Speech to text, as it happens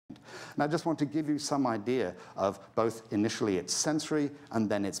And I just want to give you some idea of both initially its sensory and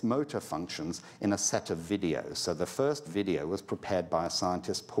then its motor functions in a set of videos. So the first video was prepared by a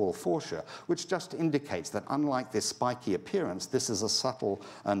scientist, Paul Forscher, which just indicates that unlike this spiky appearance, this is a subtle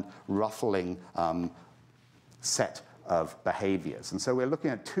and ruffling set of behaviors. And so we're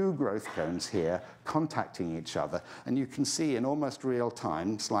looking at two growth cones here contacting each other, and you can see in almost real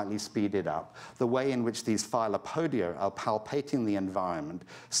time, slightly speeded up, the way in which these filopodia are palpating the environment,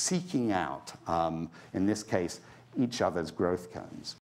 seeking out, in this case, each other's growth cones.